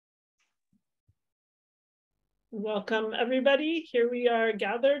Welcome, everybody. Here we are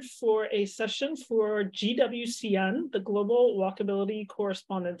gathered for a session for GWCN, the Global Walkability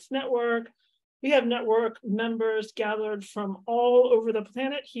Correspondence Network. We have network members gathered from all over the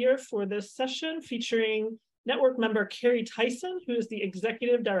planet here for this session, featuring network member Cary Tyson, who is the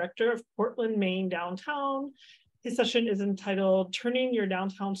Executive Director of Portland, Maine Downtown. His session is entitled Turning Your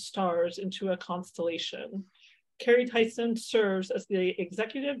Downtown Stars into a Constellation. Cary Tyson serves as the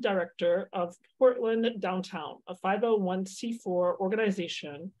Executive Director of Portland Downtown, a 501c4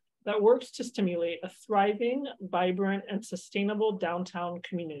 organization that works to stimulate a thriving, vibrant, and sustainable downtown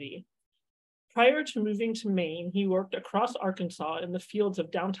community. Prior to moving to Maine, he worked across Arkansas in the fields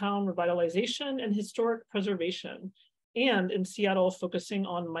of downtown revitalization and historic preservation, and in Seattle focusing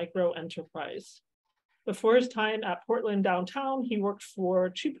on micro-enterprise. Before his time at Portland Downtown, he worked for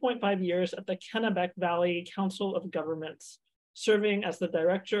 2.5 years at the Kennebec Valley Council of Governments, serving as the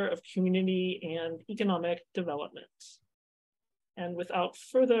Director of Community and Economic Development. And without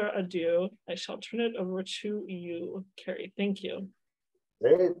further ado, I shall turn it over to you, Cary. Thank you.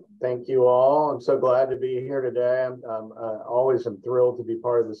 Great. Thank you all. I'm so glad to be here today. I'm always thrilled to be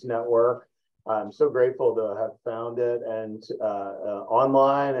part of this network. I'm so grateful to have found it and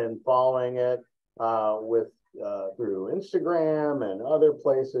online and following it. Through Instagram and other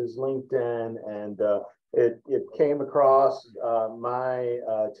places, LinkedIn, and it came across my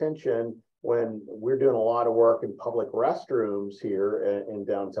attention when we're doing a lot of work in public restrooms here in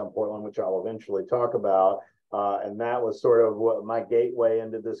downtown Portland, which I'll eventually talk about, and that was sort of what my gateway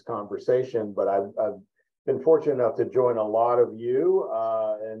into this conversation. But I've been fortunate enough to join a lot of you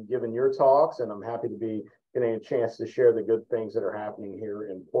and given your talks, and I'm happy to be getting a chance to share the good things that are happening here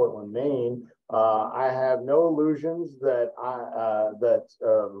in Portland, Maine. I have no illusions that I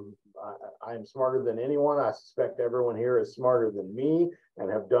am smarter than anyone. I suspect everyone here is smarter than me and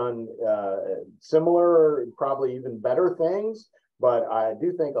have done similar, probably even better things. But I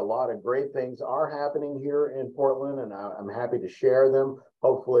do think a lot of great things are happening here in Portland, and I'm happy to share them.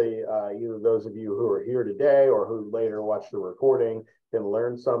 Hopefully, either those of you who are here today or who later watch the recording can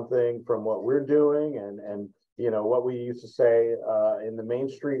learn something from what we're doing. And you know, what we used to say in the Main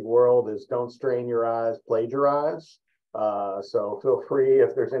Street world is don't strain your eyes, plagiarize. So feel free,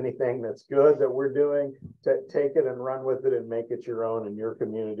 if there's anything that's good that we're doing, to take it and run with it and make it your own in your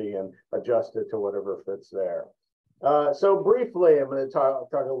community and adjust it to whatever fits there. So briefly, I'm going to talk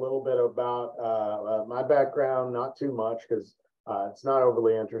a little bit about my background, not too much because it's not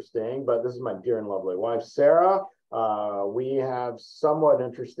overly interesting, but this is my dear and lovely wife, Sarah. We have somewhat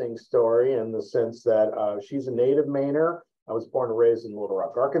interesting story in the sense that she's a native Mainer. I was born and raised in Little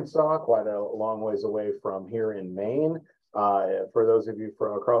Rock, Arkansas, quite a long ways away from here in Maine. For those of you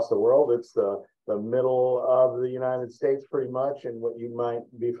from across the world, it's the middle of the United States, pretty much, and what you might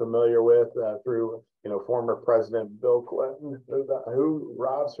be familiar with through, you know, former President Bill Clinton, who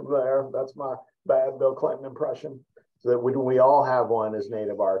robs from there. That's my bad Bill Clinton impression. So that we all have one as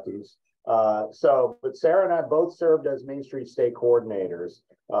native Arkies. But Sarah and I both served as Main Street State coordinators.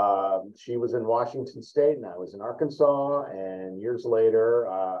 She was in Washington State and I was in Arkansas, and years later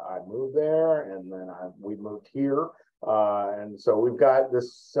I moved there, and then we moved here. And so we've got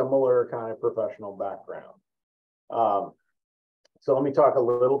this similar kind of professional background. So let me talk a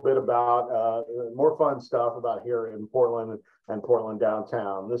little bit about more fun stuff about here in Portland and Portland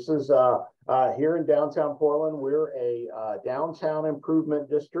downtown. This is here in downtown Portland. We're a downtown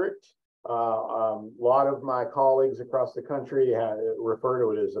improvement district. A lot of my colleagues across the country refer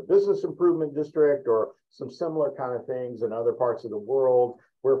to it as a business improvement district or some similar kind of things in other parts of the world.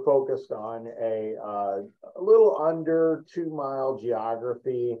 We're focused on a little under 2-mile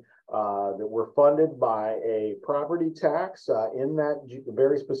geography that we're funded by a property tax in that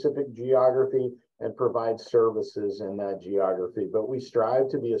very specific geography and provide services in that geography. But we strive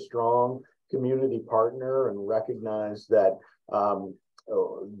to be a strong community partner and recognize that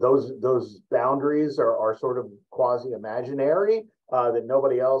those boundaries are sort of quasi-imaginary, that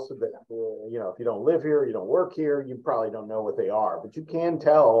nobody else, that you know, if you don't live here, you don't work here, you probably don't know what they are. But you can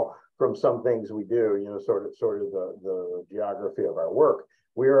tell from some things we do, you know, sort of the geography of our work.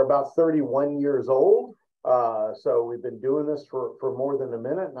 We are about 31 years old, so we've been doing this for more than a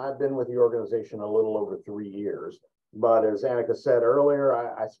minute, and I've been with the organization a little over 3 years. But as Annika said earlier,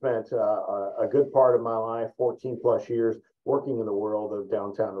 I spent a good part of my life, 14 plus years, working in the world of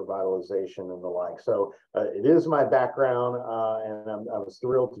downtown revitalization and the like. So it is my background, and I was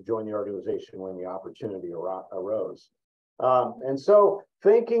thrilled to join the organization when the opportunity arose. And so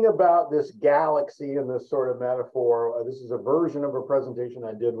thinking about this galaxy and this sort of metaphor, this is a version of a presentation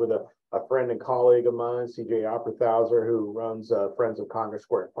I did with a friend and colleague of mine, CJ Opperthauser, who runs Friends of Congress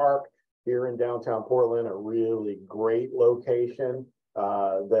Square Park here in downtown Portland, a really great location.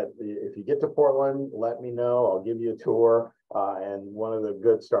 That if you get to Portland, let me know. I'll give you a tour. And one of the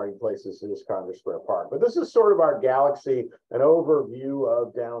good starting places is Congress Square Park. But this is sort of our galaxy, an overview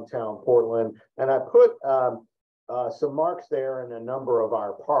of downtown Portland. And I put some marks there in a number of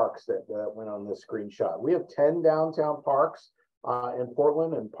our parks that went on this screenshot. We have 10 downtown parks in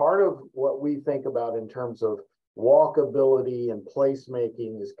Portland. And part of what we think about in terms of walkability and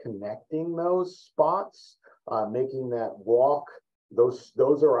placemaking is connecting those spots, making that walk.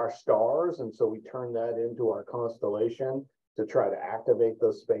 Those are our stars, and so we turn that into our constellation to try to activate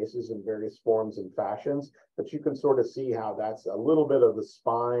those spaces in various forms and fashions. But you can sort of see how that's a little bit of the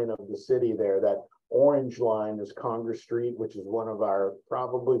spine of the city there. That orange line is Congress Street, which is one of our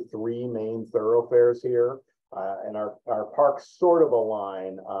probably 3 main thoroughfares here. And our parks sort of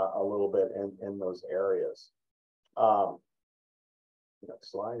align a little bit in those areas.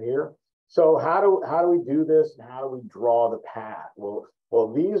 Next slide here. So how do we do this, and how do we draw the path?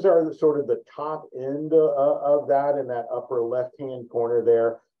 Well, these are sort of the top end of that. In that upper left-hand corner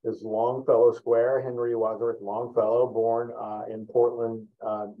there is Longfellow Square. Henry Wadsworth Longfellow, born in Portland,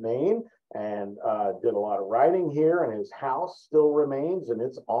 Maine, and did a lot of writing here. And his house still remains, and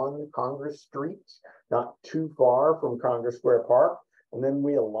it's on Congress Street, not too far from Congress Square Park. And then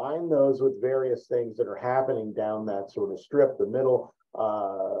we align those with various things that are happening down that sort of strip. The middle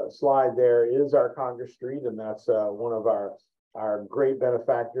slide there is our Congress Street, and that's one of our great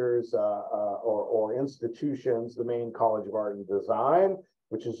benefactors or institutions, the Maine College of Art and Design,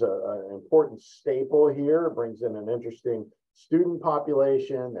 which is an important staple here. It brings in an interesting student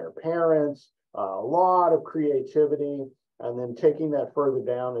population, their parents, a lot of creativity. And then taking that further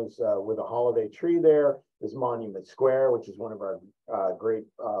down is with a holiday tree there is Monument Square, which is one of our great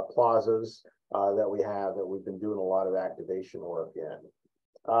plazas that we have that we've been doing a lot of activation work in.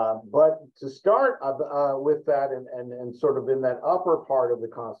 But to start with that and sort of in that upper part of the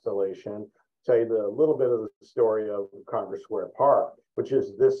constellation, tell you a little bit of the story of Congress Square Park, which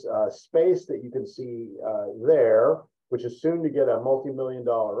is this space that you can see there, which is soon to get a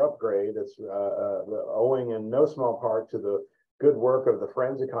multi-million-dollar upgrade. It's owing in no small part to the good work of the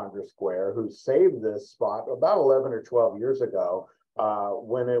Friends of Congress Square, who saved this spot about 11 or 12 years ago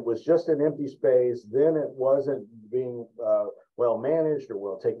when it was just an empty space. Then it wasn't being well managed or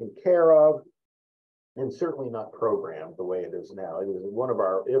well taken care of, and certainly not programmed the way it is now. It is one of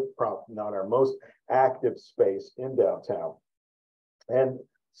our, if not our most active space in downtown. And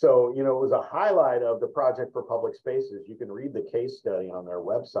so, you know, it was a highlight of the Project for Public Spaces. You can read the case study on their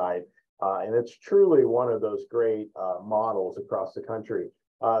website, and it's truly one of those great models across the country.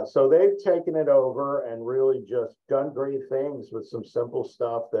 So they've taken it over and really just done great things with some simple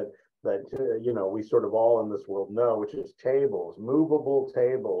stuff that you know, we sort of all in this world know, which is tables, movable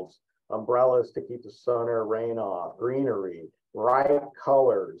tables, umbrellas to keep the sun or rain off, greenery, bright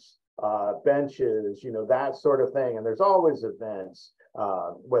colors, benches, you know, that sort of thing. And there's always events,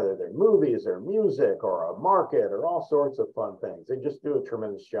 whether they're movies or music or a market or all sorts of fun things. They just do a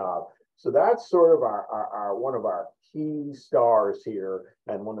tremendous job. So that's sort of our one of our key stars here,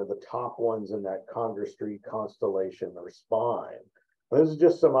 and one of the top ones in that Congress Street constellation or spine. This is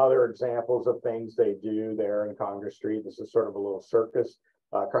just some other examples of things they do there in Congress Street. This is sort of a little circus,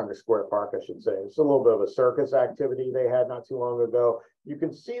 Congress Square Park, I should say. It's a little bit of a circus activity they had not too long ago. You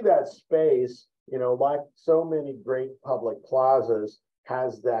can see that space, you know, like so many great public plazas,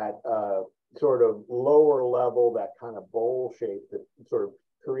 has that sort of lower level, that kind of bowl shape that sort of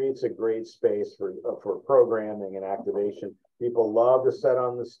creates a great space for programming and activation. People love to sit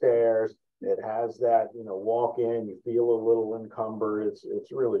on the stairs. It has that, you know, walk in, you feel a little encumbered.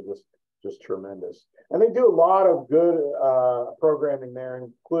 It's really just tremendous. And they do a lot of good programming there,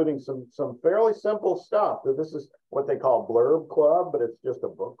 including some fairly simple stuff. This is what they call Blurb Club, but it's just a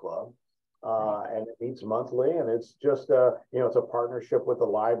book club. And it meets monthly, and it's just you know, it's a partnership with the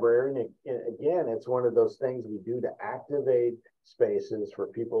library. And again, it's one of those things we do to activate spaces for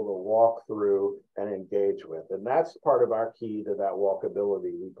people to walk through and engage with. And that's part of our key to that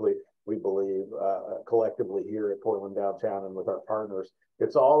walkability. We believe collectively here at Portland Downtown and with our partners,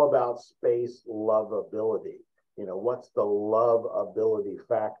 it's all about space lovability. You know, what's the lovability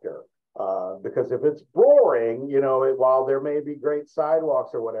factor? Because if it's boring, you know, while there may be great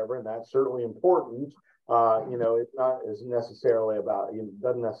sidewalks or whatever, and that's certainly important, you know, it's not as necessarily about, it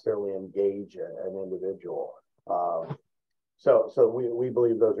doesn't necessarily engage an individual. So we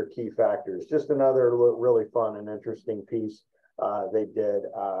believe those are key factors. Just another really fun and interesting piece they did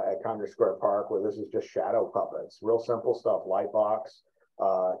at Congress Square Park, where this is just shadow puppets, real simple stuff, light box.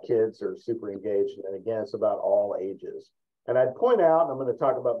 Kids are super engaged, and again, it's about all ages. And I'd point out, and I'm going to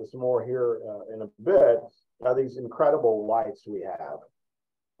talk about this more here in a bit, these incredible lights we have.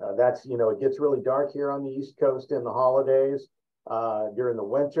 That's, it gets really dark here on the East Coast in the holidays during the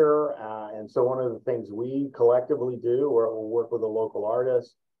winter. And so one of the things we collectively do, or we'll work with a local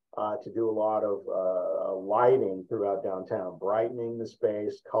artist to do a lot of lighting throughout downtown, brightening the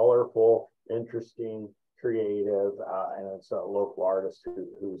space, colorful, interesting, creative, and it's a local artist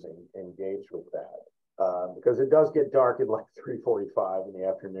who's engaged with that. Because it does get dark at like 3:45 in the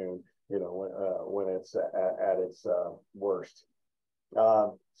afternoon, when it's at its worst.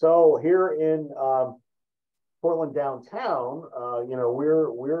 So here in Portland downtown,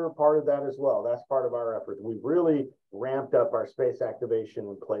 we're part of that as well. That's part of our efforts. We've really ramped up our space activation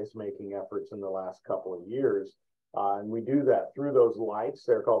and placemaking efforts in the last couple of years. And we do that through those lights.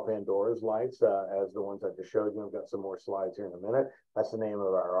 They're called Pandora's lights, as the ones I just showed you. I've got some more slides here in a minute. That's the name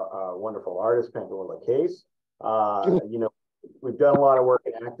of our wonderful artist, Pandora Case. We've done a lot of work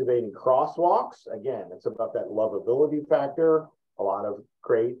in activating crosswalks. Again, it's about that lovability factor. A lot of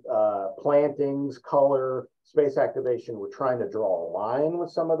great plantings, color, space activation. We're trying to draw a line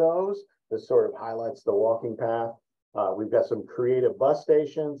with some of those. This sort of highlights the walking path. We've got some creative bus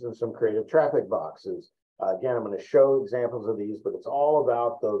stations and some creative traffic boxes. Again, I'm going to show examples of these, but it's all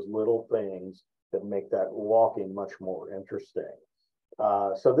about those little things that make that walking much more interesting.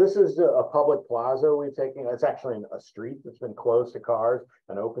 So this is a public plaza we've taken. It's actually a street that's been closed to cars,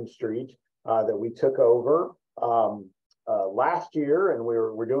 an open street that we took over last year, and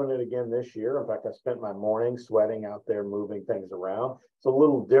we're doing it again this year. In fact, I spent my morning sweating out there, moving things around. It's a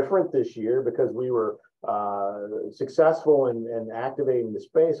little different this year because we were successful in activating the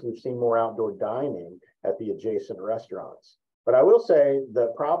space. We've seen more outdoor dining at the adjacent restaurants. But I will say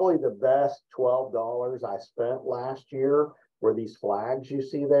that probably the best $12 I spent last year were these flags you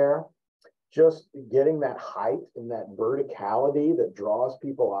see there. Just getting that height and that verticality that draws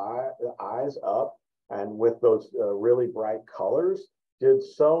people's eyes up, and with those really bright colors, did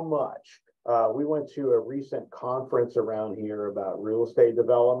so much. We went to a recent conference around here about real estate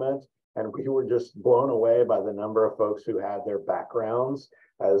development, and we were just blown away by the number of folks who had their backgrounds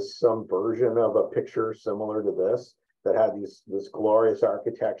as some version of a picture similar to this, that had this glorious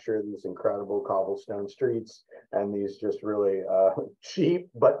architecture, these incredible cobblestone streets, and these just really cheap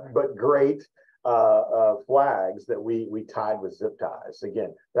but great flags that we tied with zip ties.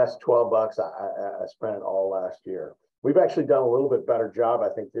 Again, that's $12 I spent all last year. We've actually done a little bit better job, I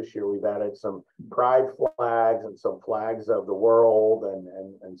think, this year. We've added some pride flags and some flags of the world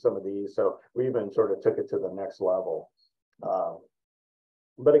and some of these. So we even sort of took it to the next level.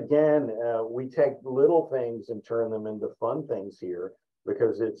 But again, we take little things and turn them into fun things here,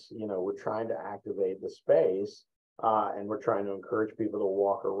 because it's, we're trying to activate the space and we're trying to encourage people to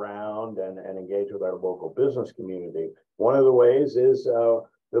walk around and engage with our local business community. One of the ways is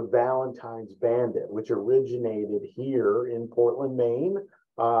the Valentine's Bandit, which originated here in Portland, Maine,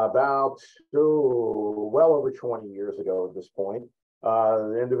 about well over 20 years ago at this point.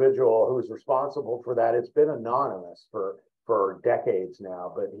 The individual who's responsible for that, it's been anonymous for decades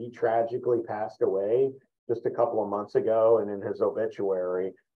now, but he tragically passed away just a couple of months ago. And in his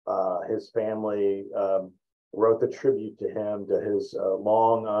obituary, his family wrote the tribute to him, to his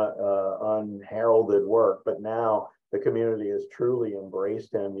long unheralded work. But now the community has truly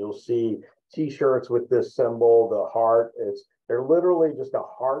embraced him. You'll see T-shirts with this symbol, the heart. They're literally just a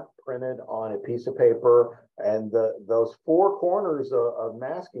heart printed on a piece of paper, and those four corners of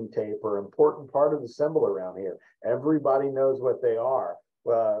masking tape are an important part of the symbol around here. Everybody knows what they are.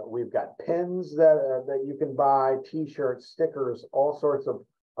 We've got pins that you can buy, T-shirts, stickers, all sorts of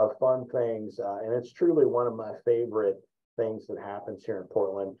fun things, and it's truly one of my favorite things that happens here in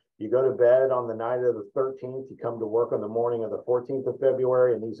Portland. You go to bed on the night of the 13th, you come to work on the morning of the 14th of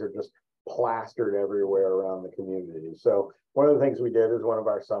February, and these are just plastered everywhere around the community. So one of the things we did is one of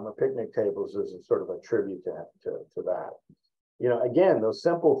our summer picnic tables is a sort of a tribute to that. Again, those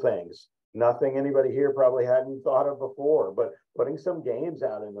simple things, nothing anybody here probably hadn't thought of before, but putting some games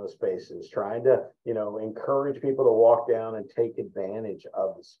out in those spaces, trying to, encourage people to walk down and take advantage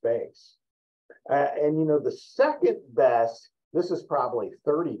of the space. And the second best, this is probably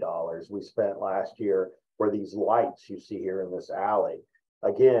 $30 we spent last year, for these lights you see here in this alley.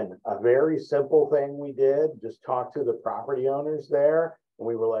 Again, a very simple thing we did, just talk to the property owners there. And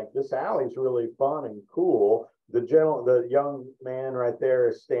we were like, this alley is really fun and cool. The young man right there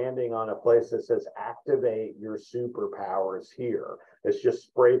is standing on a place that says, activate your superpowers here. It's just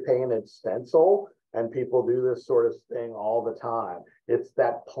spray painted stencil. And people do this sort of thing all the time. It's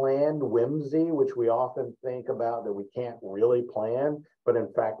that planned whimsy, which we often think about that we can't really plan. But in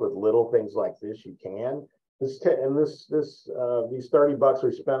fact, with little things like this, you can. These $30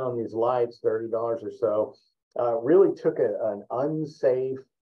 we spent on these lights, $30 or so, really took an unsafe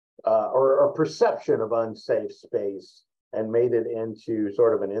or perception of unsafe space and made it into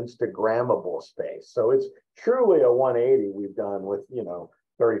sort of an Instagrammable space. So it's truly a 180 we've done with, $30,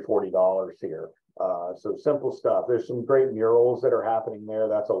 $40 here. So simple stuff. There's some great murals that are happening there.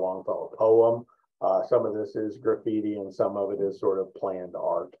 That's a Longfellow poem. Some of this is graffiti and some of it is sort of planned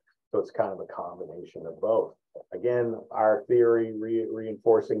art. So it's kind of a combination of both. Again, our theory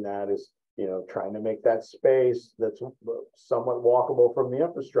reinforcing that is, trying to make that space that's somewhat walkable from the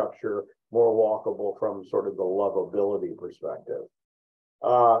infrastructure, more walkable from sort of the lovability perspective.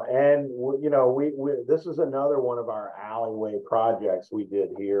 This is another one of our alleyway projects we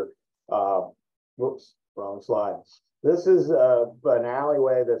did here. Whoops, wrong slide. This is an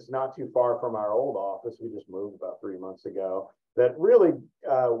alleyway that's not too far from our old office. We just moved about 3 months ago. That really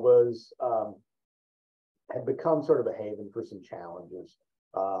had become sort of a haven for some challenges.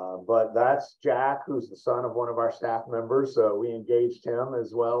 But that's Jack, who's the son of one of our staff members. So we engaged him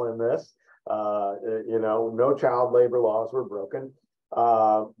as well in this. No child labor laws were broken.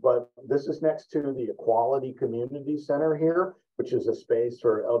 But this is next to the Equality Community Center here, which is a space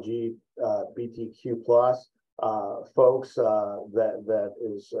for LGBTQ plus folks that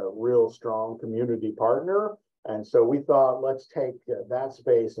is a real strong community partner. And so we thought, let's take that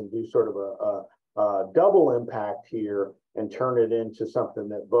space and do sort of a double impact here and turn it into something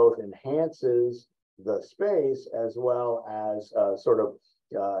that both enhances the space as well as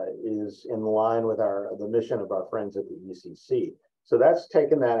is in line with the mission of our friends at the ECC. So that's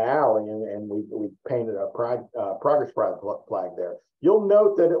taken that alley and we painted a progress flag there. You'll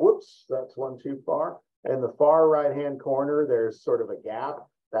note that whoops, that's one too far. In the far right-hand corner, there's sort of a gap.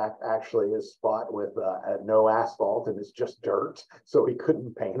 That actually is spot with no asphalt and it's just dirt, so we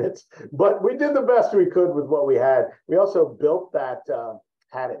couldn't paint it. But we did the best we could with what we had. We also built that,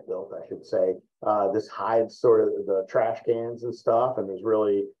 had it built, I should say. This hides sort of the trash cans and stuff, and has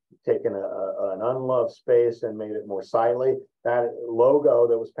really taken an unloved space and made it more sightly. That logo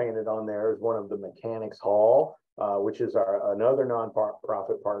that was painted on there is one of the Mechanics Hall, which is another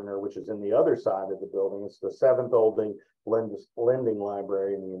nonprofit partner, which is in the other side of the building. It's the 7th oldest lending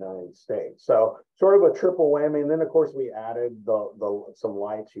library in the United States. So sort of a triple whammy. And then of course we added some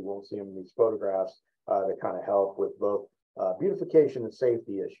lights. You won't see them in these photographs to kind of help with both beautification and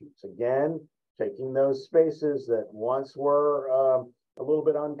safety issues. Again, taking those spaces that once were a little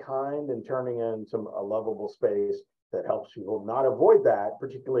bit unkind and turning into a lovable space that helps people not avoid that,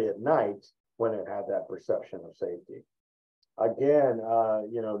 particularly at night when it had that perception of safety. Again,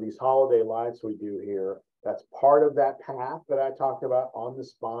 these holiday lights we do here, that's part of that path that I talked about on the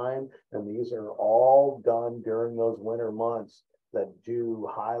spine. And these are all done during those winter months that do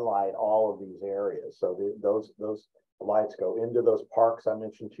highlight all of these areas. So those lights go into those parks I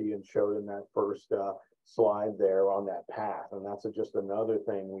mentioned to you and showed in that first slide there on that path. And that's just another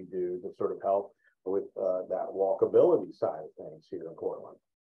thing we do to sort of help with that walkability side of things here in Portland.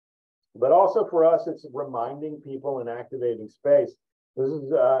 But also for us, it's reminding people and activating space. This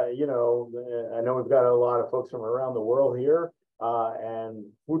is, I know we've got a lot of folks from around the world here,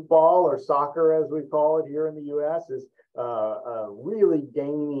 and football or soccer, as we call it here in the U.S., is really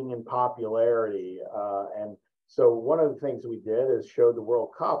gaining in popularity. And so one of the things we did is show the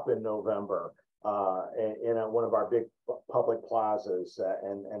World Cup in November in one of our big public plazas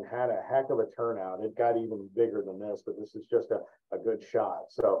and had a heck of a turnout. It got even bigger than this, but this is just a good shot.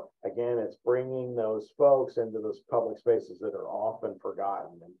 So again, it's bringing those folks into those public spaces that are often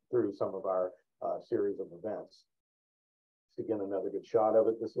forgotten and through some of our series of events. Again, another good shot of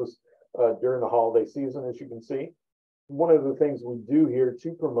it. This was during the holiday season, as you can see. One of the things we do here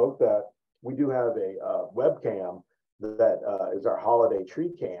to promote that, we do have a webcam that is our holiday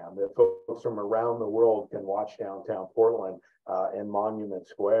tree cam that folks from around the world can watch downtown Portland in Monument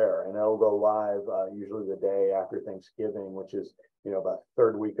Square. And it'll go live usually the day after Thanksgiving, which is, about the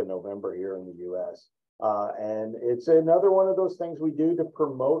 3rd week of November here in the US. And it's another one of those things we do to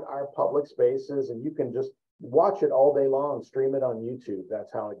promote our public spaces, and you can just watch it all day long, stream it on YouTube.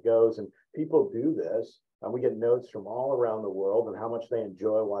 That's how it goes. And people do this. And we get notes from all around the world and how much they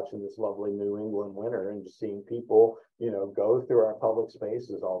enjoy watching this lovely New England winter and just seeing people, go through our public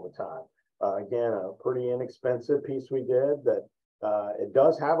spaces all the time. Again, a pretty inexpensive piece we did that it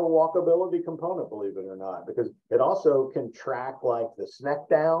does have a walkability component, believe it or not, because it also can track like the snack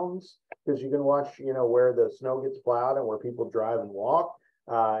downs, because you can watch, where the snow gets plowed and where people drive and walk.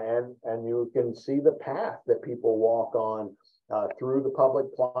 And you can see the path that people walk on through the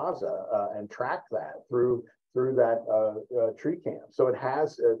public plaza and track that through through that tree cam. So it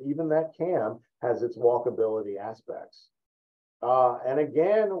has, even that cam has its walkability aspects. And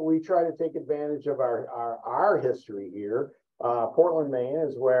again, we try to take advantage of our history here. Portland, Maine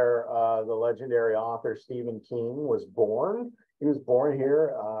is where the legendary author Stephen King was born. He was born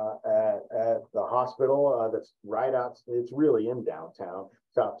here at the hospital that's right out, it's really in downtown,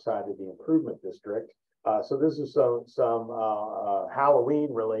 it's outside of the improvement district. So this is some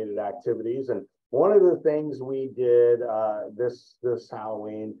Halloween related activities. And one of the things we did this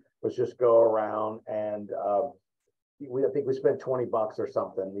Halloween was just go around and I think we spent 20 bucks or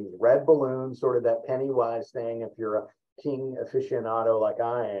something. These red balloons, sort of that Pennywise thing, if you're a King aficionado like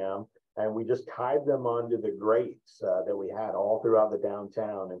I am, and we just tied them onto the grates that we had all throughout the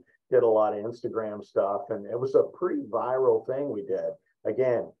downtown and did a lot of Instagram stuff. And it was a pretty viral thing we did.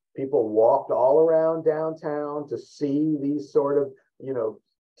 Again, people walked all around downtown to see these sort of,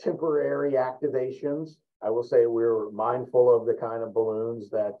 temporary activations. I will say we were mindful of the kind of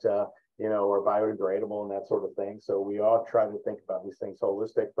balloons that, are biodegradable and that sort of thing. So we all try to think about these things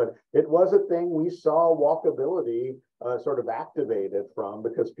holistic, but it was a thing we saw walkability sort of activated from,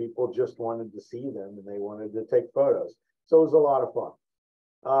 because people just wanted to see them and they wanted to take photos. So it was a lot of fun.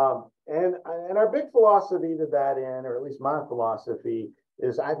 And our big philosophy to that end, or at least my philosophy,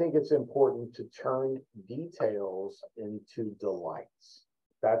 is I think it's important to turn details into delights.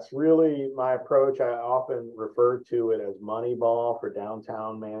 That's really my approach. I often refer to it as Moneyball for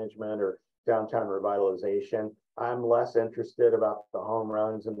downtown management or downtown revitalization. I'm less interested about the home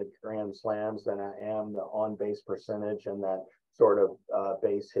runs and the grand slams than I am the on-base percentage and that sort of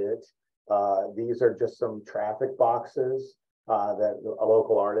base hit. These are just some traffic boxes that a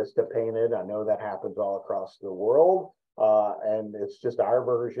local artist have painted. I know that happens all across the world. And it's just our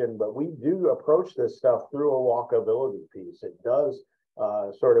version, but we do approach this stuff through a walkability piece. It does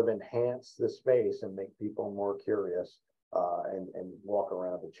sort of enhance the space and make people more curious and walk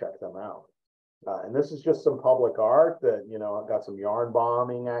around to check them out. And this is just some public art that, I've got some yarn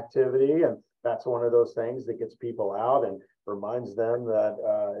bombing activity, and that's one of those things that gets people out and reminds them that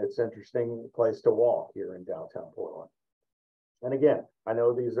it's an interesting place to walk here in downtown Portland. And again, I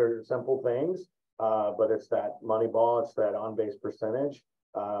know these are simple things, but it's that money ball, it's that on-base percentage.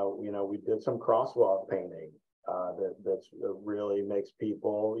 We did some crosswalk painting that really makes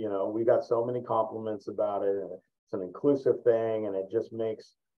people, we got so many compliments about it, and it's an inclusive thing, and it just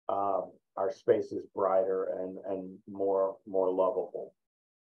makes our spaces brighter and more lovable.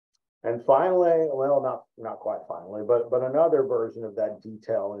 And finally, well, not quite finally, but another version of that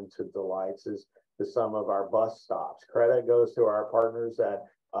detail into delights is some of our bus stops. Credit goes to our partners at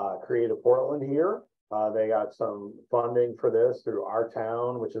Creative Portland here. They got some funding for this through Our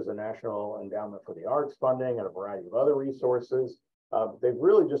Town, which is a National Endowment for the Arts funding, and a variety of other resources. They've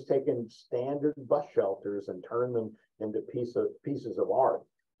really just taken standard bus shelters and turned them into pieces of art.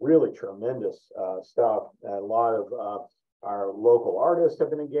 Really tremendous stuff. A lot of our local artists have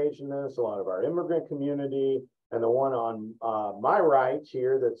been engaged in this, a lot of our immigrant community, and the one on my right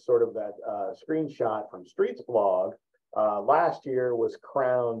here that's sort of that screenshot from Streets blog, last year was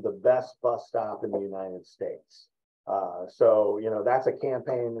crowned the best bus stop in the United States. So, that's a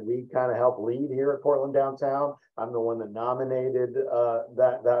campaign that we kind of help lead here at Portland Downtown. I'm the one that nominated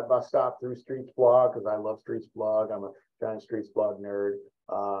that bus stop through Streets blog, because I love Streets blog. I'm a giant Streets blog nerd.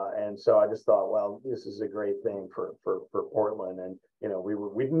 And so I just thought, well, this is a great thing for Portland. And,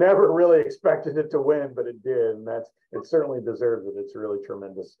 we've never really expected it to win, but it did. And it certainly deserves it. It's really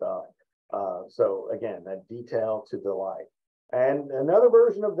tremendous stuff. So again, that detail to delight. And another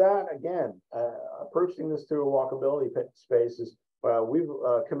version of that, again, approaching this through a walkability space is we've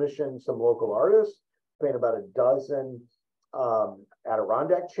commissioned some local artists, paint about a dozen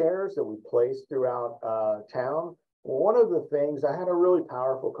Adirondack chairs that we placed throughout town. One of the things, I had a really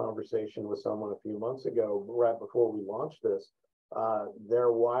powerful conversation with someone a few months ago, right before we launched this.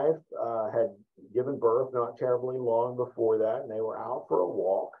 Their wife had given birth not terribly long before that, and they were out for a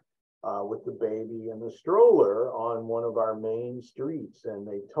walk with the baby in the stroller on one of our main streets. And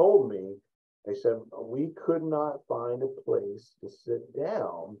they told me, they said, we could not find a place to sit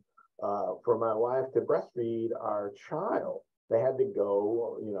down for my wife to breastfeed our child. They had to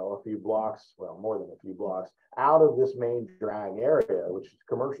go, a few blocks, well, more than a few blocks out of this main drag area, which is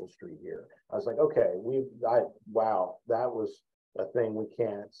Commercial Street here. I was like, okay, wow, that was a thing we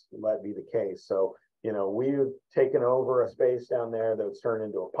can't let be the case. So, we've taken over a space down there that's turned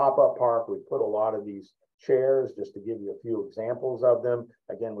into a pop-up park. We put a lot of these chairs, just to give you a few examples of them.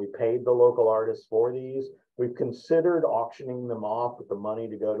 Again, we paid the local artists for these. We've considered auctioning them off with the money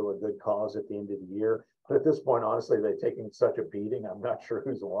to go to a good cause at the end of the year. But at this point, honestly, they're taking such a beating. I'm not sure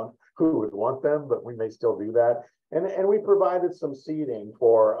who would want them, but we may still do that. And we provided some seating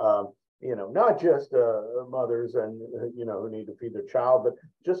for, not just mothers and, who need to feed their child, but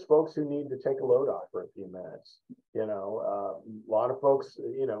just folks who need to take a load off for a few minutes. A lot of folks,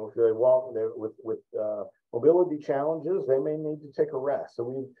 if they walk with mobility challenges, they may need to take a rest. So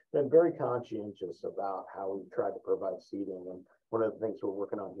we've been very conscientious about how we tried to provide seating. And one of the things we're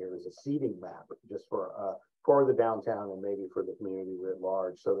working on here is a seating map just for the downtown and maybe for the community writ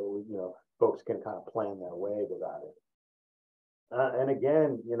large, so that we, folks can kind of plan their way without it. And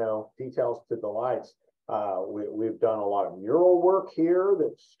again, details to delights. We've done a lot of mural work here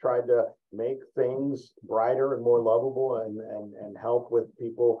that's tried to make things brighter and more lovable and help with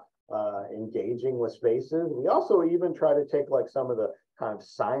people engaging with spaces. We also even try to take like some of the kind of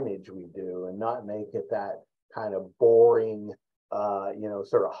signage we do and not make it that kind of boring,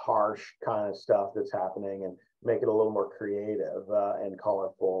 sort of harsh kind of stuff that's happening, and make it a little more creative and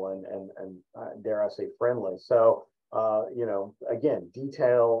colorful and dare I say friendly. So, again,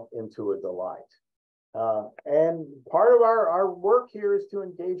 detail into a delight. And part of our work here is to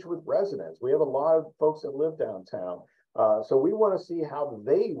engage with residents. We have a lot of folks that live downtown. So we want to see how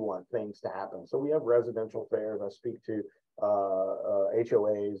they want things to happen. So we have residential fairs. I speak to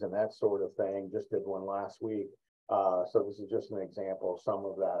HOAs and that sort of thing. Just did one last week. So this is just an example of some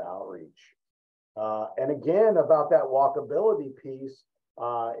of that outreach. And again, about that walkability piece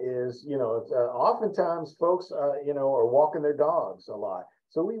is, oftentimes folks, are walking their dogs a lot.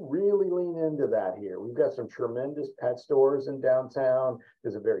 So we really lean into that here. We've got some tremendous pet stores in downtown.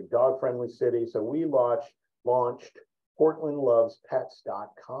 It's a very dog-friendly city. So we launched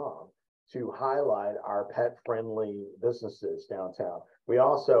PortlandLovesPets.com to highlight our pet-friendly businesses downtown. We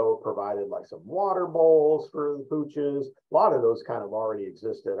also provided like some water bowls for the pooches. A lot of those kind of already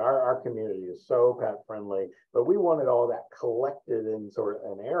existed. Our community is so pet-friendly, but we wanted all that collected in sort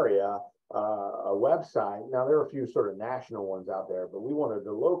of an area, a website. Now, there are a few sort of national ones out there, but we wanted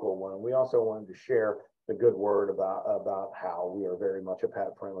the local one. We also wanted to share the good word about how we are very much a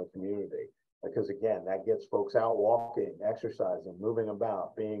pet-friendly community. Because again, that gets folks out walking, exercising, moving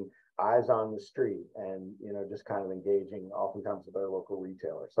about, being eyes on the street, and just kind of engaging oftentimes with our local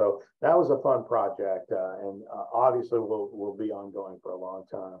retailer. So that was a fun project, and obviously will be ongoing for a long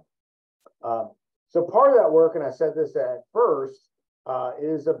time. So part of that work, and I said this at first,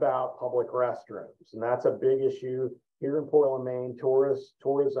 is about public restrooms, and that's a big issue here in Portland, Maine.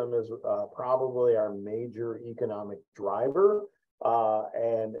 Tourism is probably our major economic driver.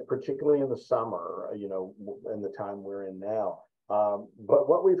 And particularly in the summer, in the time we're in now. But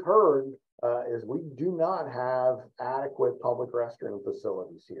what we've heard is we do not have adequate public restroom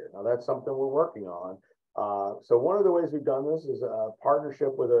facilities here. Now, that's something we're working on. So one of the ways we've done this is a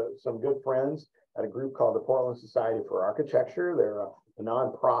partnership with some good friends at a group called the Portland Society for Architecture. They're a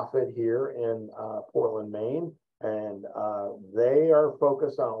nonprofit here in Portland, Maine. And they are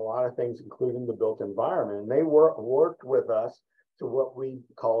focused on a lot of things, including the built environment. And they worked with us to what we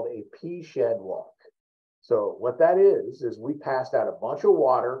called a pea shed walk. So what that is we passed out a bunch of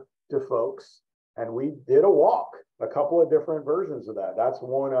water to folks, and we did a walk, a couple of different versions of that. That's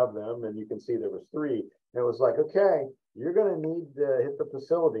one of them, and you can see there was 3. And it was like, okay, you're going to need to hit the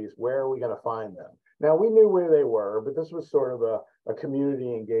facilities. Where are we going to find them? Now, we knew where they were, but this was sort of a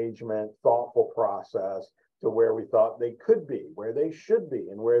community engagement, thoughtful process to where we thought they could be, where they should be,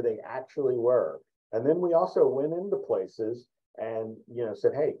 and where they actually were. And then we also went into places and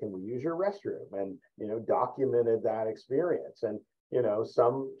said, hey, can we use your restroom? And documented that experience. And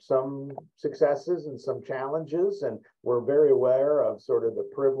some successes and some challenges, and we're very aware of sort of the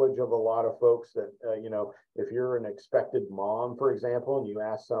privilege of a lot of folks that if you're an expected mom, for example, and you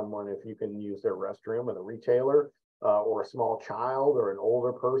ask someone if you can use their restroom at a retailer, or a small child or an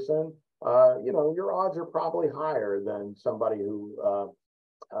older person, your odds are probably higher than somebody who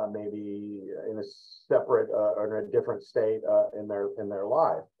maybe in a separate or in a different state in their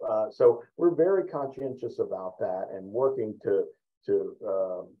life. So we're very conscientious about that and working to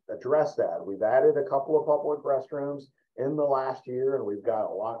address that. We've added a couple of public restrooms in the last year, and we've got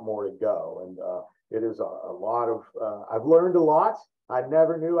a lot more to go. And it is a lot of, I've learned a lot. I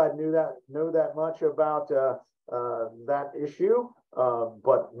never knew know that much about that issue.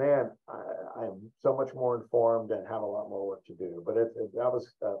 But man, I am so much more informed and have a lot more work to do. But that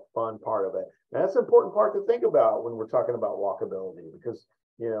was a fun part of it. And that's an important part to think about when we're talking about walkability, because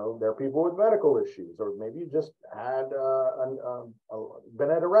there are people with medical issues, or maybe you just had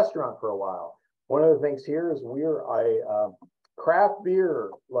been at a restaurant for a while. One of the things here is we're craft beer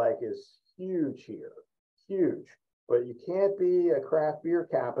is huge here, huge. But you can't be a craft beer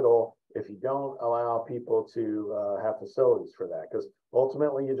capital if you don't allow people to have facilities for that, because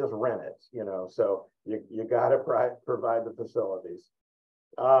ultimately you just rent it, so you got to provide the facilities.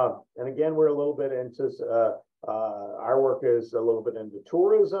 And again, we're a little bit into our work is a little bit into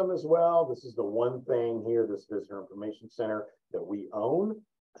tourism as well. This is the one thing here, this visitor information center, that we own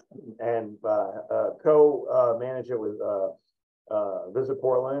and co-manage it with Visit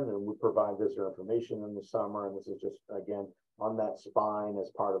Portland, and we provide visitor information in the summer. And this is just, again, on that spine as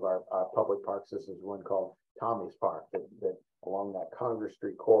part of our public parks. This is one called Tommy's Park that along that Congress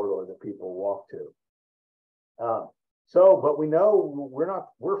Street corridor that people walk to. But we know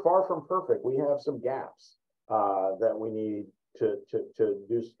we're far from perfect. We have some gaps that we need to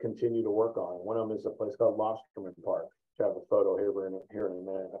continue to work on. One of them is a place called Lobsterman Park. I have a photo here in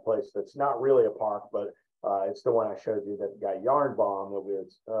a minute. A place that's not really a park, but it's the one I showed you that got yarn bomb, that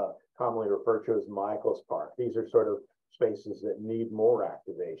was commonly referred to as Michael's Park. These are sort of spaces that need more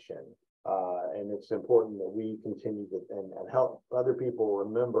activation. And it's important that we continue to and help other people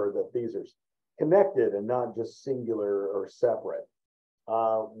remember that these are connected and not just singular or separate.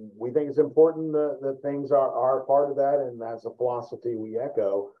 We think it's important that things are part of that, and that's a philosophy we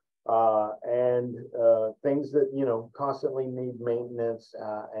echo. And things that constantly need maintenance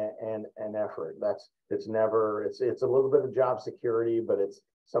and effort. It's a little bit of job security, but it's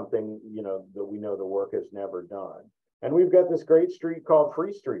something that we know the work is never done. And we've got this great street called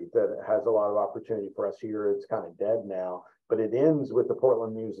Free Street that has a lot of opportunity for us here. It's kind of dead now, but it ends with the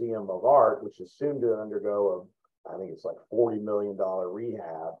Portland Museum of Art, which is soon to undergo I think it's like $40 million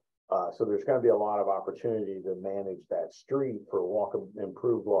rehab. So there's going to be a lot of opportunity to manage that street for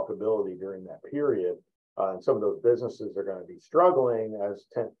improved walkability during that period. And some of those businesses are going to be struggling, as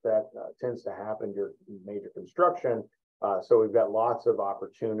that tends to happen during major construction. So we've got lots of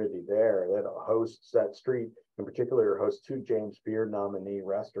opportunity there that hosts that street. In particular, hosts 2 James Beard nominee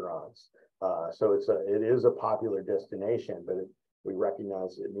restaurants. So it is a popular destination, but we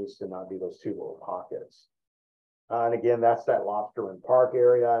recognize it needs to not be those 2 little pockets. And again, that's that Lobsterman Park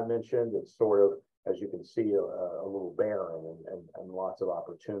area I mentioned. It's sort of, as you can see, a little barren and lots of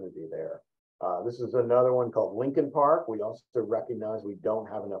opportunity there. This is another one called Lincoln Park. We also recognize we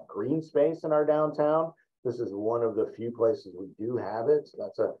don't have enough green space in our downtown. This is one of the few places we do have it. So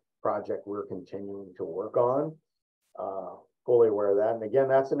that's a project we're continuing to work on. Fully aware of that. And again,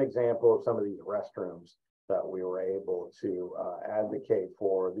 that's an example of some of these restrooms that we were able to advocate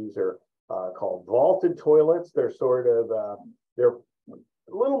for. These are called vaulted toilets. They're sort of they're a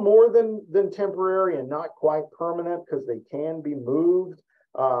little more than temporary and not quite permanent, because they can be moved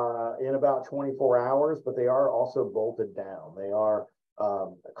in about 24 hours, but they are also bolted down. They are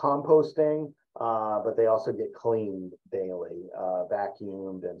composting, but they also get cleaned daily,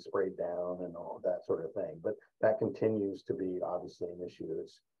 vacuumed and sprayed down and all that sort of thing. But that continues to be obviously an issue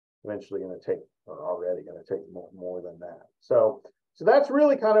that's eventually going to take, or already going to take more than that. So that's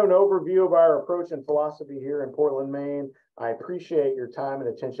really kind of an overview of our approach and philosophy here in Portland, Maine. I appreciate your time and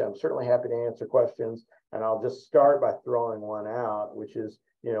attention. I'm certainly happy to answer questions. And I'll just start by throwing one out, which is,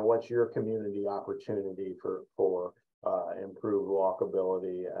 what's your community opportunity for improved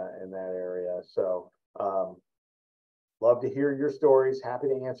walkability in that area? So love to hear your stories. Happy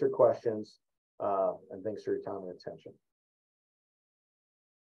to answer questions. And thanks for your time and attention.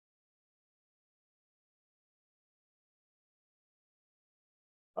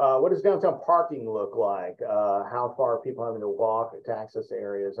 What does downtown parking look like? How far are people having to walk to access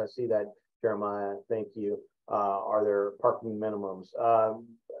areas? I see that, Jeremiah. Thank you. Are there parking minimums?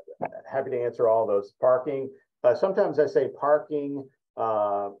 Happy to answer all those. Parking. Sometimes I say parking,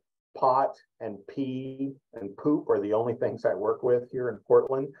 pot, and pee and poop are the only things I work with here in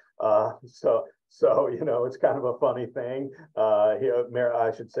Portland. So it's kind of a funny thing.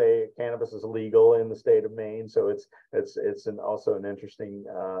 I should say cannabis is legal in the state of Maine, so it's also an interesting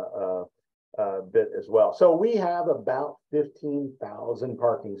bit as well. So we have about 15,000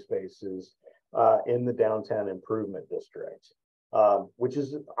 parking spaces in the downtown improvement district, which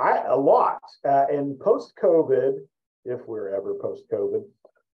is a lot. And post-COVID, if we're ever post-COVID,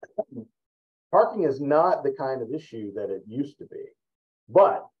 parking is not the kind of issue that it used to be,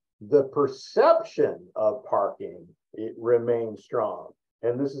 but the perception of parking, it remains strong.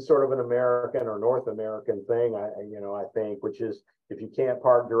 And this is sort of an American or North American thing, I think, which is if you can't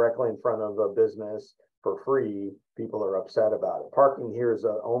park directly in front of a business for free, people are upset about it. Parking here is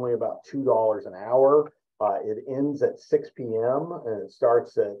only about $2 an hour. It ends at 6 p.m. and it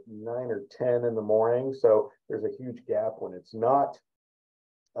starts at 9 or 10 in the morning. So there's a huge gap when it's not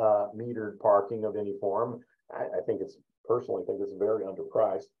metered parking of any form. I think personally think it's very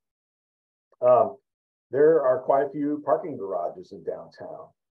underpriced. There are quite a few parking garages in downtown,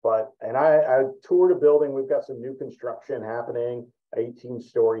 and I toured a building. We've got some new construction happening, 18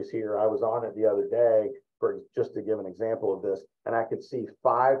 stories here. I was on it the other day just to give an example of this, and I could see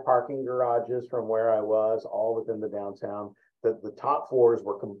 5 parking garages from where I was, all within the downtown. The top floors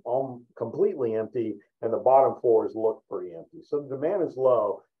were completely empty, and the bottom floors looked pretty empty. So the demand is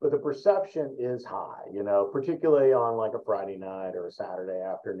low, but the perception is high, particularly on like a Friday night or a Saturday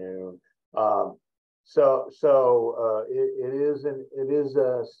afternoon. It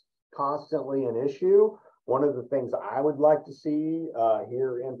is constantly an issue. One of the things I would like to see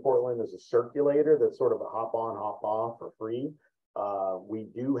here in Portland is a circulator that's sort of a hop on, hop off for free. We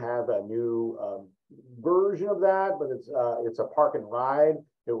do have a new version of that, but it's a park and ride.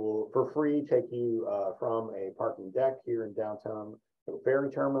 It will, for free, take you from a parking deck here in downtown, the ferry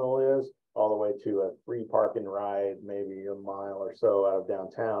terminal is, all the way to a free park and ride, maybe a mile or so out of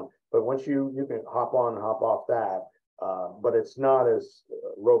downtown. But once you can hop on and hop off that, but it's not as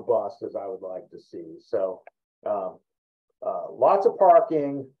robust as I would like to see. So lots of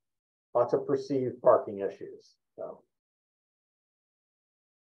parking, lots of perceived parking issues. So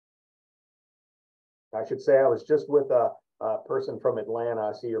I should say I was just with a person from Atlanta.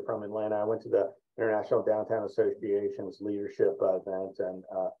 I see you're from Atlanta. I went to the International Downtown Association's leadership event, and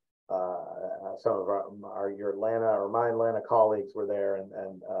some of your Atlanta or my Atlanta colleagues were there,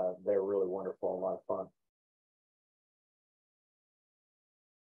 and they're really wonderful and a lot of fun.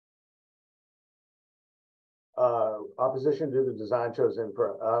 Opposition to the design chosen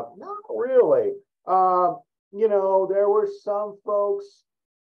for not really. There were some folks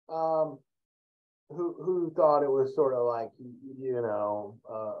who thought it was sort of like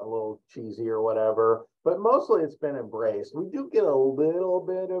a little cheesy or whatever, but mostly it's been embraced. We do get a little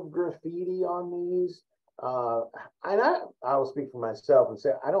bit of graffiti on these, and I will speak for myself and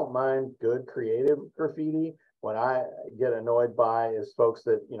say I don't mind good creative graffiti. What I get annoyed by is folks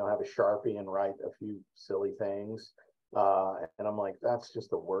that have a Sharpie and write a few silly things, and I'm like, that's just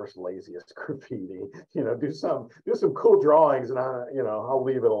the worst, laziest graffiti. Do some cool drawings, and I'll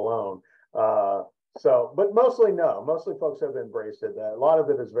leave it alone. But mostly no. Mostly folks have embraced it. A lot of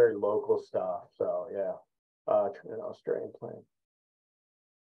it is very local stuff. So yeah, an Australian plane.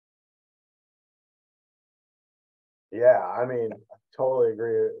 Yeah, I mean, totally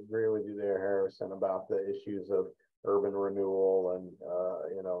agree with you there, Harrison, about the issues of urban renewal and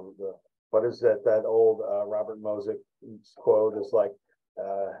what is that old Robert Mosick quote is like,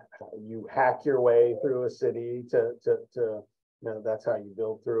 you hack your way through a city to that's how you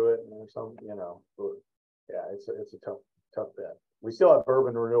build through it, or something. Yeah, it's a tough bet. We still have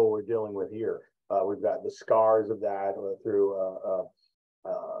urban renewal we're dealing with here. We've got the scars of that through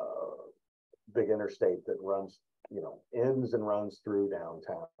big interstate that runs, ends and runs through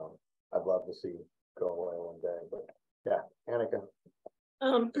downtown. I'd love to see go away one day, but yeah, Annika.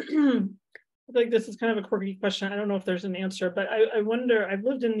 I think this is kind of a quirky question. I don't know if there's an answer, but I wonder, I've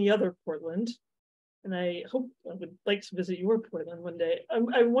lived in the other Portland, and I would like to visit your Portland one day.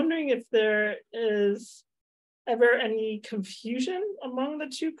 I'm wondering if there is ever any confusion among the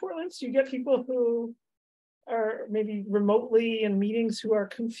two Portlands. Do you get people who are maybe remotely in meetings who are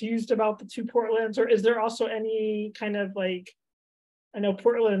confused about the two Portlands, or is there also any kind of like, I know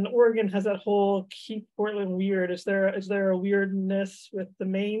Portland, Oregon has that whole keep Portland weird. Is there a weirdness with the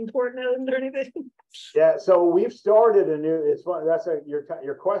Maine Portland or anything? Yeah, so we've started a new. It's fun.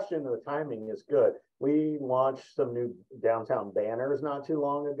 Your question. The timing is good. We launched some new downtown banners not too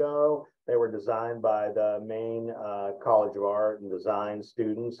long ago. They were designed by the Maine College of Art and Design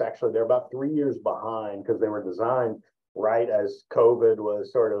students. Actually, they're about 3 years behind because they were designed right as COVID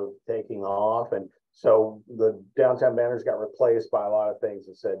was sort of taking off, and so the downtown banners got replaced by a lot of things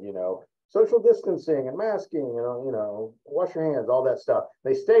that said, social distancing and masking, wash your hands, all that stuff.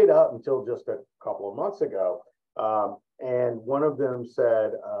 They stayed up until just a couple of months ago. And one of them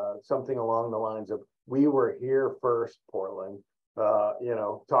said something along the lines of, we were here first, Portland,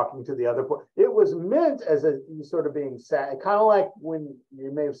 talking to the other. It was meant as a sort of being sad, kind of like when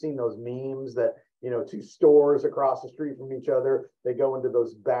you may have seen those memes that, two stores across the street from each other, they go into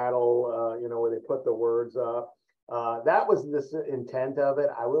those battle, where they put the words up. That was this intent of it.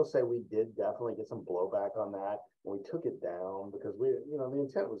 I will say we did definitely get some blowback on that. We took it down because the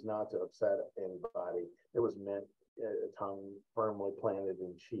intent was not to upset anybody. It was meant tongue firmly planted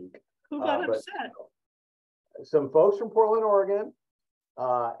in cheek. Who got upset? Some folks from Portland, Oregon,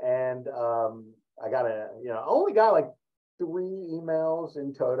 and I got only got like 3 emails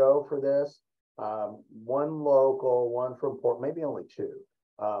in toto for this. One local, one from Portland, maybe only 2.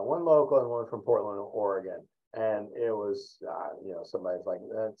 one local and one from Portland, Oregon. And it was, somebody's like,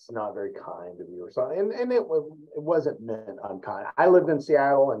 that's not very kind of you or something. And it wasn't meant unkind. I lived in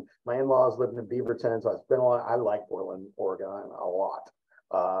Seattle and my in-laws lived in Beaverton. So I like Portland, Oregon a lot.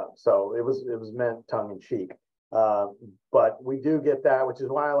 So it was meant tongue in cheek. But we do get that, which is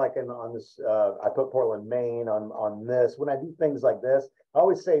why I like on this, I put Portland, Maine on this. When I do things like this, I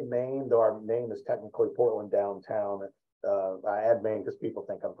always say Maine, though our name is technically Portland downtown. I add Maine because people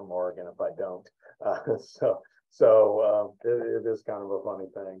think I'm from Oregon if I don't. It is kind of a funny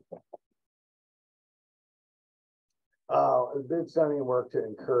thing. Did zoning work to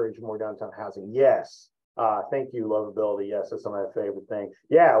encourage more downtown housing? Yes. Thank you, Lovability. Yes, that's my favorite thing.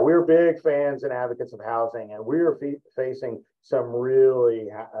 Yeah, we're big fans and advocates of housing, and we're facing some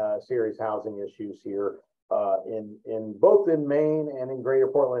really serious housing issues here in both in Maine and in Greater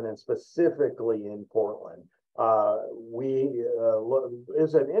Portland, and specifically in Portland.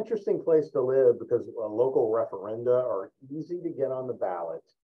 It's an interesting place to live because local referenda are easy to get on the ballot.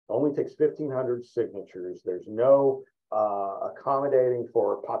 It only takes 1,500 signatures. There's no accommodating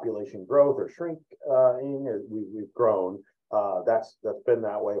for population growth or shrinking. We've grown. That's been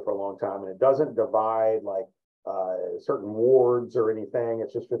that way for a long time, and it doesn't divide like certain wards or anything.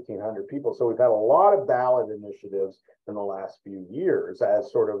 It's just 1,500 people. So we've had a lot of ballot initiatives in the last few years as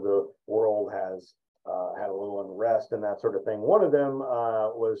sort of the world has had a little unrest and that sort of thing. One of them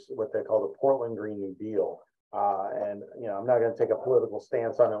was what they call the Portland Green New Deal. And, I'm not going to take a political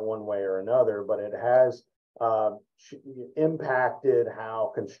stance on it one way or another, but it has impacted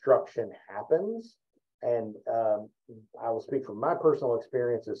how construction happens. And I will speak from my personal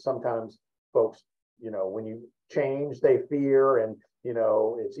experiences. Sometimes folks, when you change, they fear, and,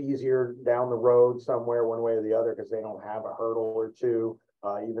 it's easier down the road somewhere one way or the other because they don't have a hurdle or two.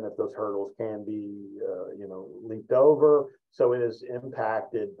 Even if those hurdles can be, leaped over. So it has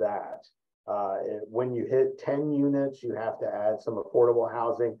impacted that. When you hit 10 units, you have to add some affordable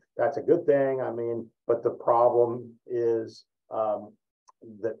housing. That's a good thing. But the problem is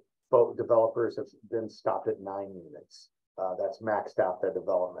that developers have then stopped at 9 units. That's maxed out their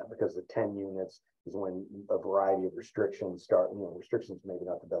development because the 10 units is when a variety of restrictions start, restrictions maybe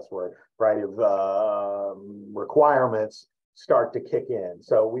not the best word, variety of requirements start to kick in.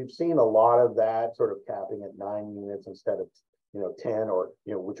 So we've seen a lot of that sort of capping at 9 units instead of 10 or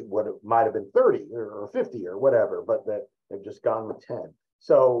which would it might have been 30 or 50 or whatever, but that they've just gone with 10.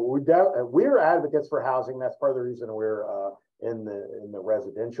 So we're advocates for housing. That's part of the reason we're in the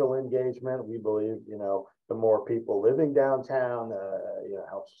residential engagement. We believe the more people living downtown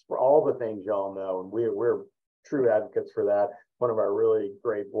helps for all the things y'all know, and we're true advocates for that. One of our really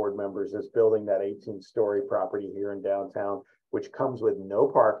great board members is building that 18-story property here in downtown, which comes with no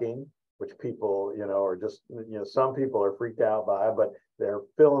parking, which people, are just, some people are freaked out by, but they're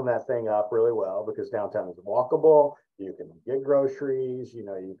filling that thing up really well because downtown is walkable. You can get groceries,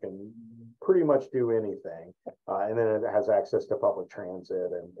 you can pretty much do anything. And then it has access to public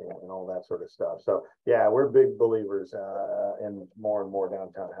transit and all that sort of stuff. So yeah, we're big believers in more and more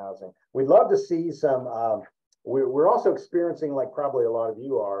downtown housing. We'd love to see some, we're also experiencing, like probably a lot of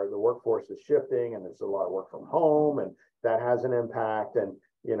you are, the workforce is shifting and there's a lot of work from home, and that has an impact. And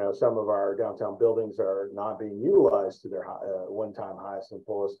some of our downtown buildings are not being utilized to their one-time highest and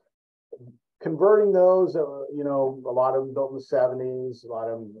fullest. Converting those, a lot of them built in the 70s, a lot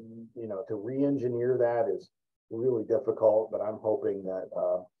of them, to re-engineer that is really difficult, but I'm hoping that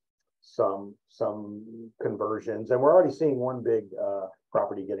some conversions, and we're already seeing one big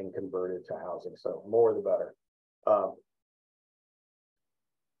property getting converted to housing, so more the better.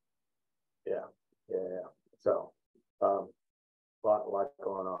 Yeah. So lot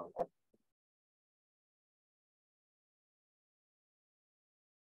going on.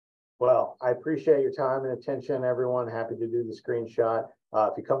 Well, I appreciate your time and attention, everyone. Happy to do the screenshot.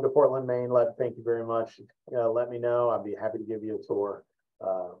 If you come to Portland, Maine, thank you very much. Let me know. I'd be happy to give you a tour.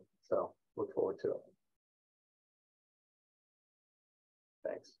 So look forward to it.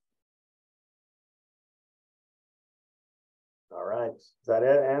 Thanks. All right. Is that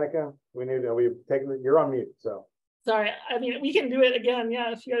it, Annika? We've taken you're on mute, so. Sorry. We can do it again.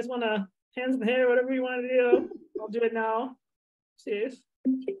 Yeah, if you guys want to hands in the hair, whatever you want to do, I'll do it now. Cheers.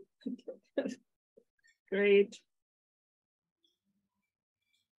 Great.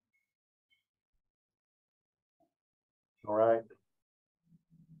 All right.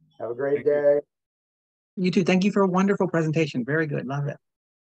 Have a great day. You too. Thank you for a wonderful presentation. Very good. Love it.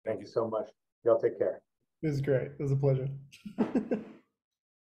 Thank you so much. Y'all take care. It was great. It was a pleasure.